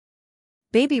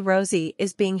Baby Rosie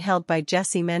is being held by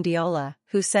Jessy Mendiola,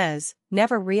 who says,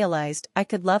 "Never realized I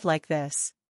could love like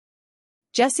this."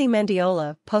 Jessy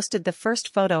Mendiola posted the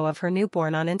first photo of her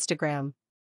newborn on Instagram.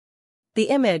 The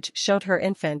image showed her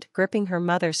infant gripping her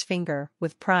mother's finger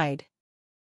with pride.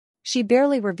 She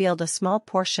barely revealed a small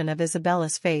portion of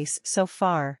Isabella's face so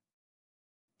far.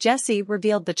 Jessy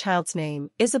revealed the child's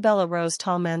name, Isabella Rose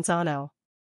Tall Manzano.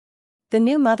 The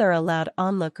new mother allowed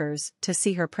onlookers to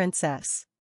see her princess.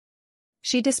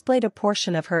 She displayed a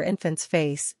portion of her infant's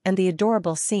face and the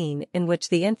adorable scene in which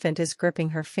the infant is gripping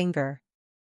her finger.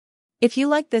 If you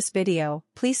like this video,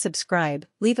 please subscribe,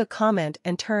 leave a comment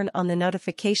and turn on the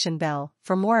notification bell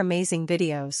for more amazing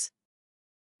videos.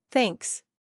 Thanks.